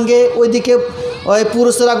একসঙ্গে ওইদিকে ওই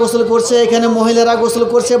পুরুষেরা গোসল করছে, এখানে মহিলারা গোসল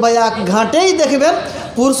করছে, বা এক ঘাটেই দেখবেন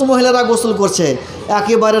পুরুষ মহিলারা গোসল করছে,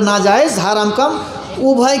 একেবারে না যায়, হারাম কাম।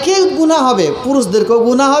 উভয়কেই গুনাহ হবে, পুরুষদেরকেও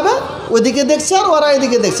গুনাহ হবে, ওইদিকে দেখছে আর ওরা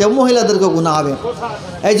এদিকে দেখছে, মহিলাদেরকেও গুনাহ হবে।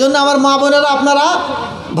 এই জন্য আমার মা বোনেরা আপনারা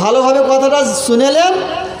ভালোভাবে কথাটা শুনেলেন।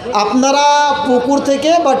 আপনারা পুকুর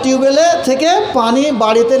থেকে বা টিউবওয়েলে থেকে পানি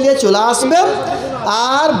বাড়িতে নিয়ে চলে আসবেন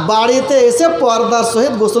আর বাড়িতে এসে পর্দার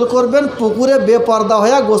সহিত গোসল করবেন। পুকুরে বেপর্দা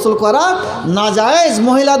হয়ে গোসল করা না জায়েজ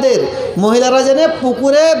মহিলারা জেনে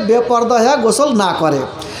পুকুরে বেপর্দা হয়ে গোসল না করে।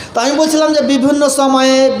 তো আমি বলছিলাম যে বিভিন্ন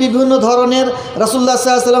সময়ে বিভিন্ন ধরনের রাসূলুল্লাহ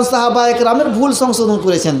সাল্লাল্লাহু আলাইহি ওয়াসাল্লাম সাহাবায়ে কেরামের ভুল সংশোধন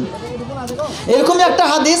করেছেন। এরকমই একটা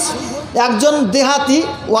হাদিস, একজন দেহাতি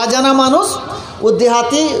অজানা মানুষ, ও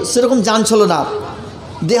দেহাতি সেরকম জানছিল না।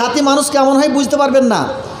 দেহাতি মানুষ কেমন হয় বুঝতে পারবেন না,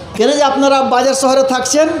 কেন যে আপনারা বাজার শহরে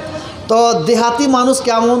থাকছেন, তো দেহাতি মানুষ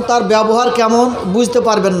কেমন, তার ব্যবহার কেমন বুঝতে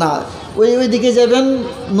পারবেন না। ওইদিকে যাবেন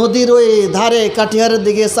নদীর ওই ধারে, কাটিহারের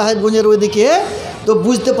দিকে, সাহেবগঞ্জের ওইদিকে, তো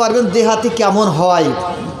বুঝতে পারবেন দেহাতি কেমন হয়।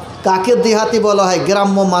 কাকে দেহাতি বলা হয়?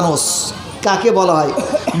 গ্রাম্য মানুষ কাকে বলা হয়?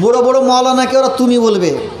 বড় বড় মাওলানাকে ওরা তুমি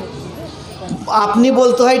বলবে, আপনি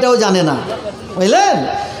বলতে হয় এটাও জানে না, বুঝলেন?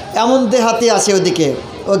 এমন দেহাতি আছে ওইদিকে,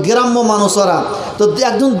 ও গ্রাম্য মানুষ ওরা। তো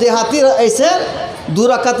একজন দেহাতি এসে 2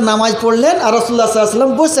 রাকাত নামাজ পড়লেন আর রাসূলুল্লাহ সাল্লাল্লাহু আলাইহি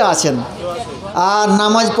ওয়াসাল্লাম বসে আছেন, আর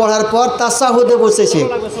নামাজ পড়ার পর তাসাহুদে বসেছে।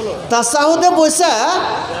 তাসাহুদে বসে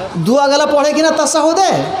দুয়াগালা পড়ে কিনা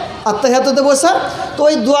তাসাহুদে আত্তাহিয়াতুতে বসে, তো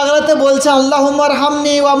ওই দুয়াগালাতে বলছে আল্লাহুম্মা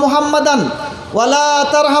আরহামনি ওয়া মুহাম্মাদান ওয়ালা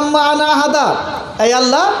তারহাম মা'আনা আহাদা, এই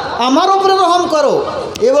আল্লাহ আমার উপরে রহম করো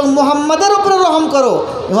এবং মুহাম্মাদের উপরে রহম করো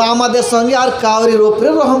এবং আমাদের সঙ্গে আর কাউরির উপরে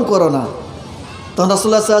রহম করো না। তখন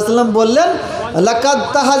রাসূলুল্লাহ সাল্লাল্লাহু আলাইহি ওয়াসাল্লাম বললেন লাকাদ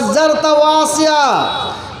তাহাজ্জারতা ওয়াসিয়া,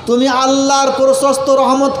 তুমি আল্লাহর প্রশস্ত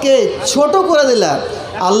রহমতকে ছোট করে দিলা।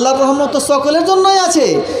 আল্লাহর রহমত তো সকলের জন্যই আছে,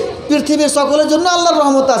 পৃথিবীর সকলের জন্য আল্লাহর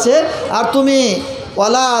রহমত আছে, আর তুমি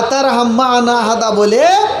ওয়ালা তারহাম মা'আনা আহাদা বলে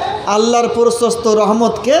আল্লাহর প্রশস্ত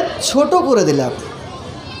রহমতকে ছোট করে দিলা।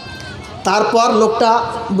 তারপর লোকটা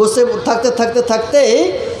বসে থাকতে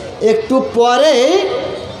একটু পরে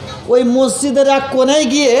ওই মসজিদের এক কোণায়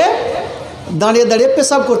গিয়ে দাঁড়িয়ে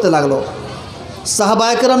পেশাব করতে লাগলো।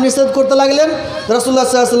 সাহাবায়ে কেরাম নিষেধ করতে লাগলেন। রাসূলুল্লাহ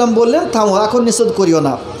সাল্লাল্লাহু আলাইহি ওয়াসাল্লাম বললেন থামো, এখন নিষেধ করিও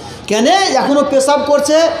না। কেন? এখনও পেশাব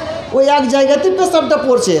করছে, ওই এক জায়গাতে পেশাবটা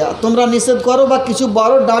পড়ছে, তোমরা নিষেধ করো বা কিছু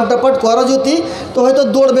বড় ডাঁট ডাপাট করো যদি, তো হয়তো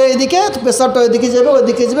দৌড়বে এদিকে, পেশাবটা ওইদিকে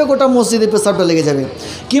যাবে, গোটা মসজিদে পেশাবটা লেগে যাবে।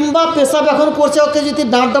 কিংবা পেশাব এখন করছে, ওকে যদি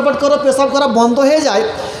ডাঁট ডাপাট করো, পেশাব করা বন্ধ হয়ে যায়,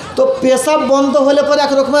 তো পেশাব বন্ধ হলে পরে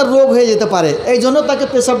এক রকমের রোগ হয়ে যেতে পারে, এই জন্য তাকে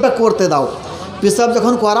পেশাবটা করতে দাও। পেশাব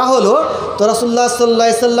যখন করা হলো, তো রাসূলুল্লাহ সাল্লাল্লাহু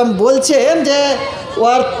আলাইহি ওয়াসাল্লাম বলছেন যে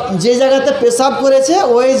ওর যে জায়গাতে পেশাব করেছে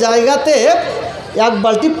ওই জায়গাতে 1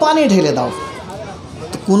 বালতি পানি ঢেলে দাও।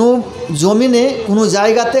 কোনো জমিনে, কোনো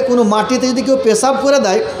জায়গাতে, কোনো মাটিতে যদি কেউ পেশাব করে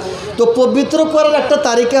দেয়, তো পবিত্র করার একটা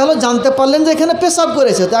তারিকা হলো জানতে পারলেন যে এখানে পেশাব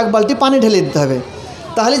করেছে, তো 1 বালতি পানি ঢেলে দিতে হবে,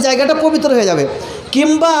 তাহলে জায়গাটা পবিত্র হয়ে যাবে।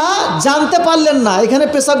 কিংবা জানতে পারলেন না এখানে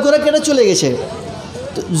পেশাব করে কেটে চলে গেছে,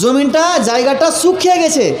 তো জমিনটা জায়গাটা শুকিয়ে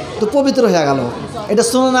গেছে, তো পবিত্র হয়ে গেল। এটা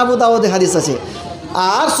সুনান আবু দাউদে হাদিস আছে,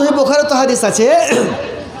 আর সহিহ বুখারীতে হাদিস আছে।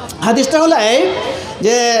 হাদিসটা হলো এই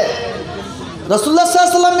যে রাসূলুল্লাহ সাল্লাল্লাহু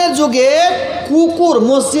আলাইহি ওয়াসাল্লামের যুগে কুকুর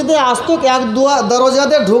মসজিদে আসতো, এক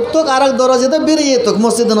দরজাতে ঢুকতো আর এক দরজাতে বেরিয়ে যেত।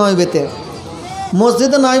 মসজিদে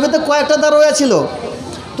নববীতে কয়েকটা দরজা ছিল,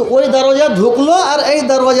 তো ওই দরজা ঢুকলো আর এই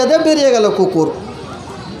দরজাতে বেরিয়ে গেল কুকুর।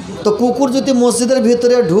 তো কুকুর যদি মসজিদের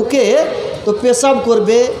ভিতরে ঢুকে তো পেশাব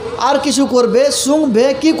করবে আর কিছু করবে, শুঁকবে,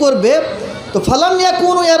 কি করবে, তো ফালাম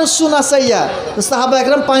ইয়াকুনু ইয়ারসুনা সাইয়া, তো সাহাবায়ে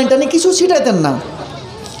কেরাম পানি টানি কিছু ছিটাইতেন না।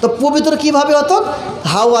 তো পবিত্র কীভাবে হতো?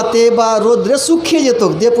 হাওয়াতে বা রোদ্রে শুকিয়ে যেত,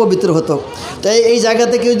 দিয়ে পবিত্র হতো। তো এই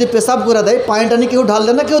জায়গাতে কেউ যদি পেশাব করে দেয়, পানি টানি কেউ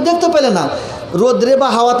ঢাললে না, কেউ দেখতে পেলে না, রোদ্রে বা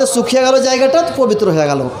হাওয়াতে শুকিয়ে গেল জায়গাটা, তো পবিত্র হয়ে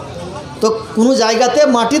গেল। তো কোনো জায়গাতে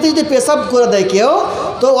মাটিতে যদি পেশাব করে দেয় কেউ,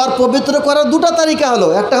 তো আর পবিত্র করার 2টা তারিকা হলো,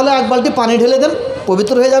 একটা হলো 1 বালতি পানি ঢেলে দেন,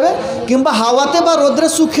 পবিত্র হয়ে যাবে, কিংবা হাওয়াতে বা রোদ্রে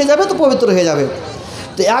শুকিয়ে যাবে, তো পবিত্র হয়ে যাবে।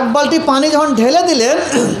 তো 1 বালতি পানি যখন ঢেলে দিলেন,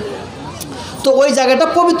 তো ওই জায়গাটা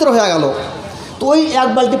পবিত্র হয়ে গেল। তো ওই 1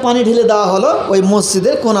 বালতি পানি ঢেলে দেওয়া হলো, ওই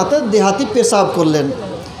মসজিদের কোনাতে দেহাতি পেশাব করলেন।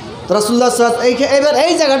 রাসূলুল্লাহ এবার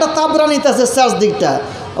এই জায়গাটা তাবরানিতে আছে, শেষ দিকটা,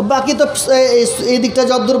 বাকি তো এই দিকটা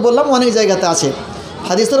যতদূর বললাম অনেক জায়গাতে আছে।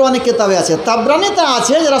 হাদিসের অনেক কিতাবে আছে, তাবরানিতে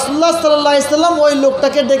আছে যে রাসূলুল্লাহ সাল্লাল্লাহু আলাইহি সাল্লাম ওই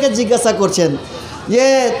লোকটাকে ডেকে জিজ্ঞাসা করছেন যে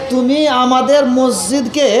তুমি আমাদের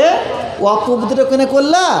মসজিদকে অপবিত্র কেন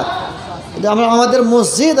করলা, আমরা আমাদের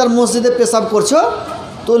মসজিদ আর মসজিদে পেশাব করছো।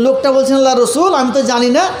 তো লোকটা বলছেন আল্লাহ রসুল আমি তো জানি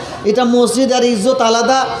না এটা মসজিদ আর ইজ্জত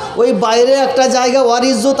আলাদা, ওই বাইরে একটা জায়গা ওর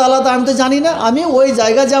ইজ্জত আলাদা, আমি তো জানি না, আমি ওই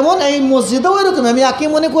জায়গা যেমন এই মসজিদও ওই রকম আমি একই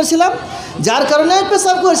মনে করছিলাম, যার কারণে আমি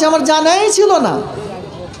পেশাব করেছি, আমার জানাই ছিল না।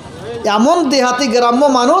 এমন দেহাতি গ্রাম্য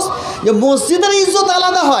মানুষ যে মসজিদের ইজ্জত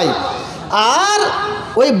আলাদা হয় আর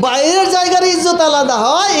ওই বাইরের জায়গার ইজ্জত আলাদা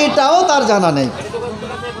হয় এটাও তার জানা নেই।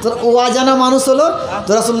 তো অজানা মানুষ হলো, তো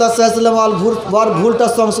রাসূলুল্লাহ সাল্লাল্লাহু আলাইহি ওয়াসাল্লাম ভুলটা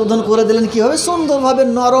সংশোধন করে দিলেন কীভাবে, সুন্দরভাবে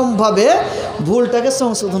নরমভাবে ভুলটাকে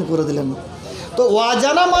সংশোধন করে দিলেন। তো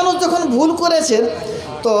অজানা মানুষ যখন ভুল করেছেন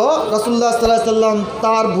তো রাসূলুল্লাহ সাল্লাল্লাহু আলাইহি ওয়াসাল্লাম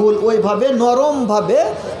তার ভুল ওইভাবে নরমভাবে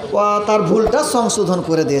তার ভুলটা সংশোধন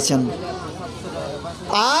করে দিয়েছেন।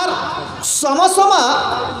 আর সমসমা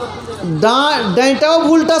ডাইটাও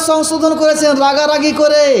ভুলটা সংশোধন করেছেন,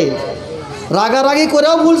 রাগারাগি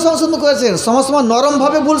করেও ভুল সংশোধন করেছেন, সমসমা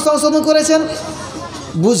নরমভাবে ভুল সংশোধন করেছেন,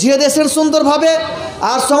 বুঝিয়ে দিয়েছেন সুন্দরভাবে,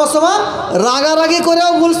 আর সমসমা রাগারাগি করেও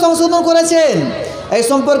ভুল সংশোধন করেছেন। এই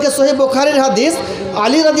সম্পর্কে সহিহ বুখারীর হাদিস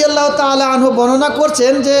আলী রাদিয়াল্লাহু তাআলা আনহু বর্ণনা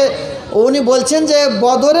করছেন যে উনি বলছেন যে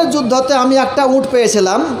বদরের যুদ্ধতে আমি একটা উট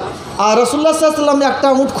পেয়েছিলাম আর রাসূলুল্লাহ সাল্লাল্লাহু আলাইহি ওয়াসাল্লাম একটা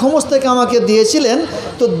উট খমস থেকে আমাকে দিয়েছিলেন,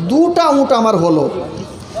 তো দুটা উট আমার হলো।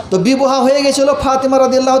 তো বিবাহ হয়ে গেছিল ফাতিমা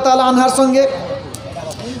রাদিয়াল্লাহু তাআলা আনহার সঙ্গে।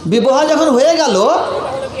 বিবাহ যখন হয়ে গেল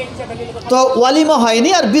তো ওয়ালিমা হয়নি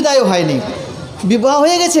আর বিদায়ও হয়নি, বিবাহ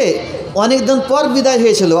হয়ে গেছে অনেক দিন পর বিদায়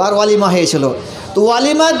হয়েছিল আর ওয়ালিমা হয়েছিল। তো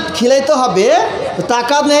ওয়ালিমা খিলাইতে হবে,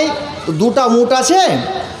 টাকা নেই, দুটা উট আছে,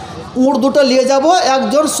 উট দুটো নিয়ে যাব।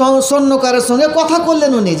 একজন স্বর্ণকারের সঙ্গে কথা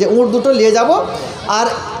করলেন উনি যে উট দুটো নিয়ে যাব, আর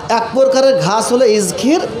এক প্রকারের ঘাস হলো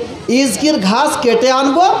ইজকির ঘাস কেটে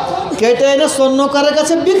আনবো, কেটে এনে স্বর্ণকারের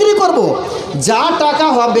কাছে বিক্রি করব, যা টাকা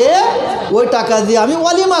হবে ওই টাকা দিয়ে আমি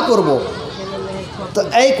ওয়ালিমা করব। তো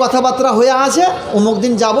এই কথাবার্তা হয়ে আছে, অমুক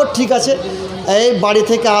দিন যাব, ঠিক আছে। এই বাড়ি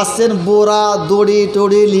থেকে আসছেন, বোরা দড়ি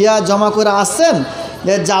টড়ি লিয়া জমা করে আসছেন,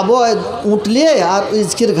 যাব উঠ নিয়ে আর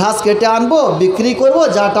ইজকির ঘাস কেটে আনবো, বিক্রি করব,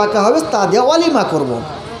 যা টাকা হবে তা দিয়ে ওয়ালিমা করব।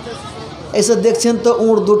 এসে দেখছেন তো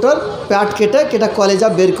উট দুটোর প্যাট কেটে কলেজা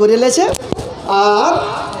বের করে এলেছে, আর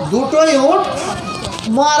দুটোই উট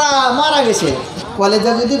মারা গেছে।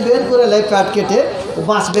 কলেজা যদি বের করে নেয় প্যাট কেটে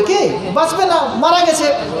বাঁচবে কি? বাঁচবে না, মারা গেছে।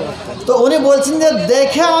 তো উনি বলছেন যে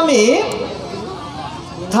দেখে আমি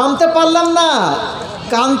থামতে পারলাম না,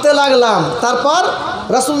 কাঁদতে লাগলাম। তারপর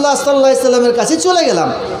রাসূলুল্লাহ সাল্লাল্লাহু আলাইহি সাল্লামের কাছে চলে গেলাম,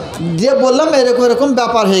 দিয়ে বললাম এরকম এরকম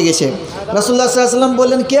ব্যাপার হয়ে গেছে। রাসূলুল্লাহ সাল্লাল্লাহু আলাইহি সাল্লাম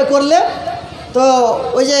বললেন কে করলে? তো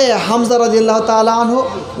ওই যে হামজা রাদিয়াল্লাহু তাআলা আনহু,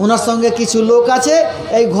 ওনার সঙ্গে কিছু লোক আছে,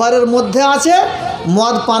 এই ঘরের মধ্যে আছে,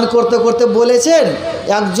 মদ পান করতে করতে বলেছেন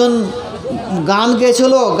একজন গান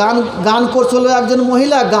গেছিল, গান করছিল একজন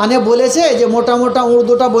মহিলা, গানে বলেছে যে মোটা মোটা উট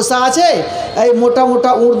দুটা বসা আছে, এই মোটা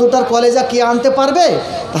মোটা উট দুটার কলেজা কে আনতে পারবে?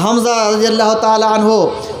 হামজা রাদিয়াল্লাহু তাআলা আনহু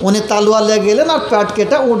উনি তালুয়ার লেগে গেলেন আর প্যাট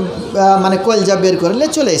কেটে উট মানে কলেজা বের করে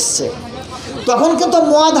নিয়ে চলে এসছে। তখন কিন্তু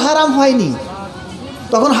মদ হারাম হয়নি,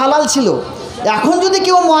 তখন হালাল ছিল। এখন যদি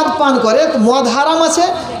কেউ মদ পান করে, মদ হারাম আছে,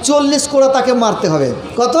 40 কোড়া তাকে মারতে হবে।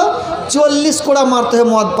 কত? 40 কোড়া মারতে হবে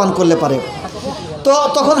মদ পান করলে পারে। তো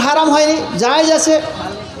তখন হারাম হয়নি, জায়েজ আছে।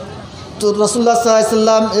 তো রাসূলুল্লাহ সাল্লাল্লাহু আলাইহি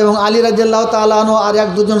সাল্লাম এবং আলী রাদিয়াল্লাহু তাআলা আনহু আর এক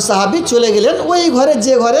দুজন সাহাবী চলে গেলেন ওই ঘরে,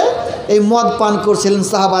 যে ঘরে এই মদ পান করছিলেন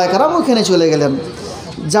সাহাবায়ে কেরাম, ওখানে চলে গেলেন।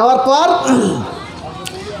 যাওয়ার পর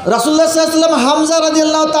রাসূলুল্লাহ সাল্লাল্লাহু আলাইহি সাল্লাম হামজা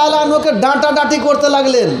রাদিয়াল্লাহু তাআলা আনহুকে ডাঁটাডাঁটি করতে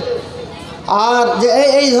লাগলেন, আর যে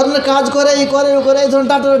এই ধরনের কাজ করে, এই করে ও করে, এই ধরনের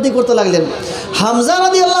ডাঁটাডাঁটি করতে লাগলেন। হামজা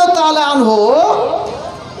রাদিয়াল্লাহু তাআলা আনহু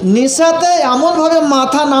নিশাতে এমনভাবে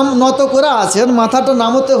মাথা নত করে আছেন, মাথাটা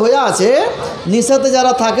নামতে হয়ে আছে। নিশাতে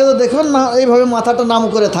যারা থাকে তো দেখবেন না এইভাবে মাথাটা নাম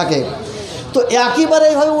করে থাকে। তো একইবার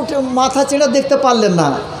এইভাবে উঠে মাথা চেড়ে দেখতে পারলেন না,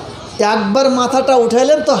 একবার মাথাটা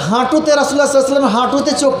উঠাইলেন তো হাঁটুতে রাসূলুল্লাহ সাল্লাল্লাহু আলাইহি ওয়াসাল্লাম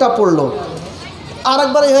হাঁটুতে চোখটা পড়লো।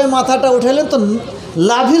 আরেকবার এইভাবে মাথাটা উঠাইলেন তো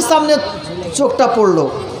লাভির সামনে চোখটা পড়লো।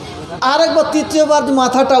 আরেকবার তৃতীয়বার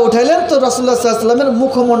মাথাটা উঠাইলেন তো রাসূলুল্লাহ সাল্লাল্লাহু আলাইহি ওয়াসাল্লামের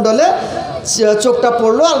মুখমণ্ডলে চোখটা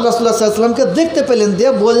পড়লো, আর রাসূলুল্লাহ সাল্লাল্লাহু আলাইহি ওয়াসাল্লামকে দেখতে পেলেন।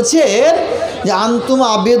 দিয়ে বলছেন যে আনতুম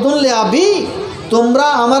আবেদুন লি আবি, তোমরা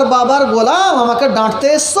আমার বাবার গোলাম, আমাকে ডাঁটতে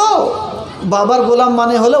এসছো। বাবার গোলাম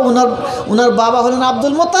মানে হলো ওনার বাবা হলেন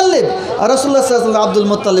আব্দুল মুত্তালিব, আর রাসূলুল্লাহ সাল্লাল্লাহু আলাইহি ওয়াসাল্লাম আব্দুল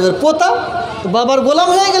মুত্তালিবের পোতা, বাবার গোলাম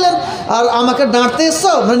হয়ে গেলেন, আর আমাকে ডাঁটতে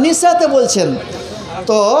এসছো, মানে নিসাতে বলছেন।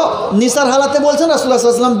 তো নিসার হালাতে বলছেন, রাসূলুল্লাহ সাল্লাল্লাহু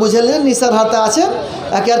আলাইহি ওয়াসাল্লাম বুঝে নিলেন নিসার হাতে আছেন,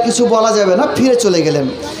 একে আর কিছু বলা যাবে না, ফিরে চলে গেলেন।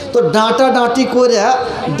 তো ডাঁটাডাঁটি করে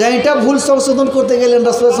ডাঁটা ভুল সংশোধন করতে গেলেন,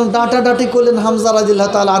 রাসূলুল্লাহ সাল্লাল্লাহু আলাইহি ওয়াসাল্লাম ডাঁটাডাঁটি করলেন হামজা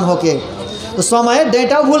রাদিয়াল্লাহু তাআলা আনহুকে। তো সময়ে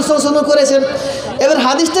ডাঁটাও ভুল সংশোধন করেছেন। এবার এবার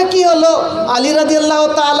হাদিসটা কি হলো, আলী রাদিয়াল্লাহু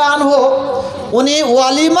তাআলা আনহু উনি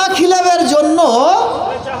ওয়ালিমা খিলাবের জন্য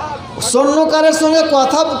স্বর্ণকারের সঙ্গে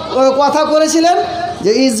কথা করেছিলেন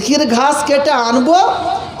যে ইজকির ঘাস কেটে আনবো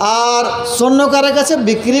আর স্বর্ণকারের কাছে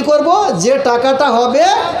বিক্রি করব, যে টাকাটা হবে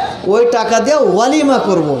ওই টাকা দিয়ে ওয়ালিমা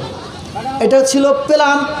করব। এটা ছিল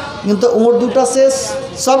প্ল্যান, কিন্তু ওর দুটা শেষ,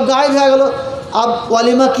 সব গায়েব হয়ে গেল। আব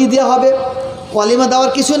ওয়ালিমা কি দেওয়া হবে? ওয়ালিমা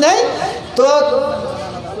দেওয়ার কিছু নেই। তো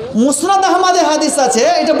মুসনাদ আহমদে হাদিস আছে,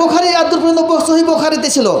 এটা বুখারী আব্দুল পর্যন্ত সহিহ বুখারীতে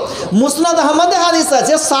ছিল। মুসনাদ আহমদে হাদিস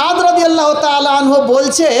আছে, সাদ রাদিয়াল্লাহু তাআলা আনহু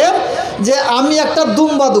বলছে যে আমি একটা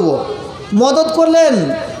দুম্বা দেবো। মদত করলেন,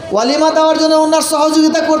 ওয়ালিমা দেওয়ার জন্য ওনার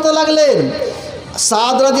সহযোগিতা করতে লাগলেন।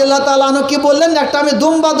 সাদ রাদিয়াল্লাহু তাআলা আনহু কি বললেন, একটা আমি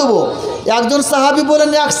দুম্বা দেবো। একজন সাহাবী বলেন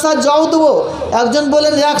একসা জও দেবো, একজন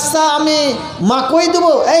বলেন একসা আমি মাকই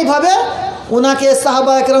দেবো। এইভাবে ওনাকে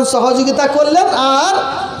সাহাবা একরাম সহযোগিতা করলেন আর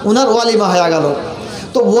ওনার ওয়ালিমা হয়ে গেল।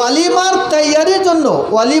 তো ওয়ালিমার তৈয়ারির জন্য,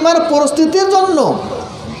 ওয়ালিমার পরিস্থিতির জন্য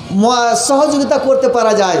সহযোগিতা করতে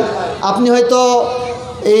পারা যায়। আপনি হয়তো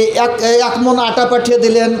এই এক মণ আটা পাঠিয়ে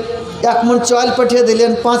দিলেন, 1 মণ চাল পাঠিয়ে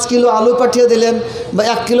দিলেন, 5 কিলো আলু পাঠিয়ে দিলেন, বা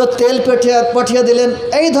 1 কিলো তেল পাঠিয়ে দিলেন।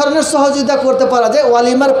 এই ধরনের সহযোগিতা করতে পারা যায়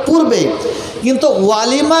ওয়ালিমার পূর্বে। কিন্তু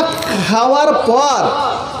ওয়ালিমা খাওয়ার পর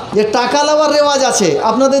যে টাকা নেওয়ার রেওয়াজ আছে,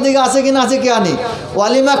 আপনাদের দিকে আছে কি না আছে কি আনি,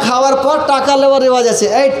 ওয়ালিমা খাওয়ার পর টাকা নেওয়ার রেওয়াজ আছে,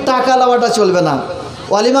 এই টাকা নেওয়াটা চলবে না।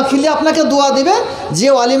 ওয়ালিমা খেলে আপনাকে দোয়া দিবে, যে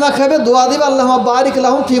ওয়ালিমা খাবে দোয়া দিবে আল্লাহুম্মা বারিক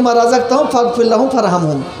লাহুম ফিমা রাযাকতাহুম ফাগফির লাহুম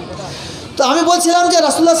ফারহামহুম। তো আমি বলছিলাম যে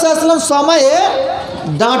রাসূলুল্লাহ সাল্লাল্লাহু আলাইহি ওয়াসাল্লাম সময়ে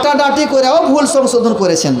ডাঁটাডাঁটি করেও ভুল সংশোধন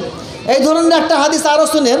করেছেন। এই ধরনের একটা হাদিস আরও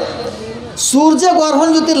শুনেন, সূর্যে গ্রহণ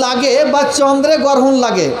যদি লাগে বা চন্দ্রে গ্রহণ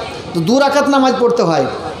লাগে তো 2 রাকাত নামাজ পড়তে হয়।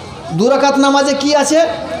 2 রাকাত নামাজে কি আছে,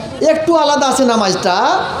 একটু আলাদা আছে নামাজটা,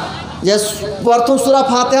 যে প্রথম সূরা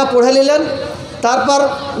ফাতিহা পড়ে নিলেন, তারপর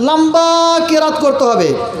লম্বা কেরাত করতে হবে,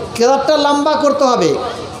 কেরাতটা লম্বা করতে হবে,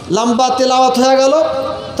 লম্বা তেলাওয়াত হয়ে গেল,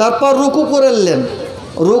 তারপর রুকু করে নিলেন,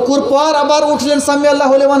 রুকুর পর আবার উঠলেন সামি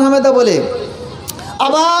আল্লাহু লিমান হামিদা বলে,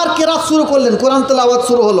 আবার কেরাত শুরু করলেন, কোরআন তেলাওয়াত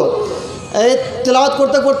শুরু হলো। এই তেলাওয়াত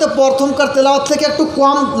করতে করতে প্রথমকার তেলাওয়াত থেকে একটু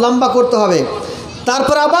কম লম্বা করতে হবে,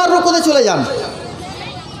 তারপর আবার রুকুতে চলে যান।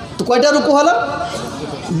 তো কয়টা রুকু হলো?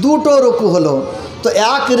 2টো রুকু হলো। তো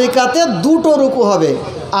 1 রেখাতে 2টো রুকু হবে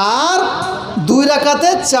আর 2 রাকাতে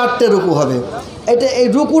 4টে রুকু হবে। এটা এই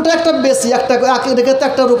রুকুটা একটা বেশি, একটা 1 রেখাতে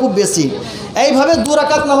একটা রুকু বেশি। এইভাবে 2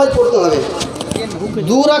 রাকাত নামাজ পড়তে হবে।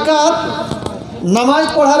 2 রাকাত নামাজ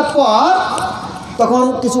পড়ার পর তখন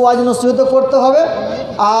কিছু ওয়াজ নসিহত করতে হবে,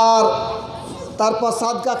 আর তারপর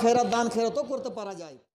সাদকা খেরাত দান খেরাতও করতে পারা যায়।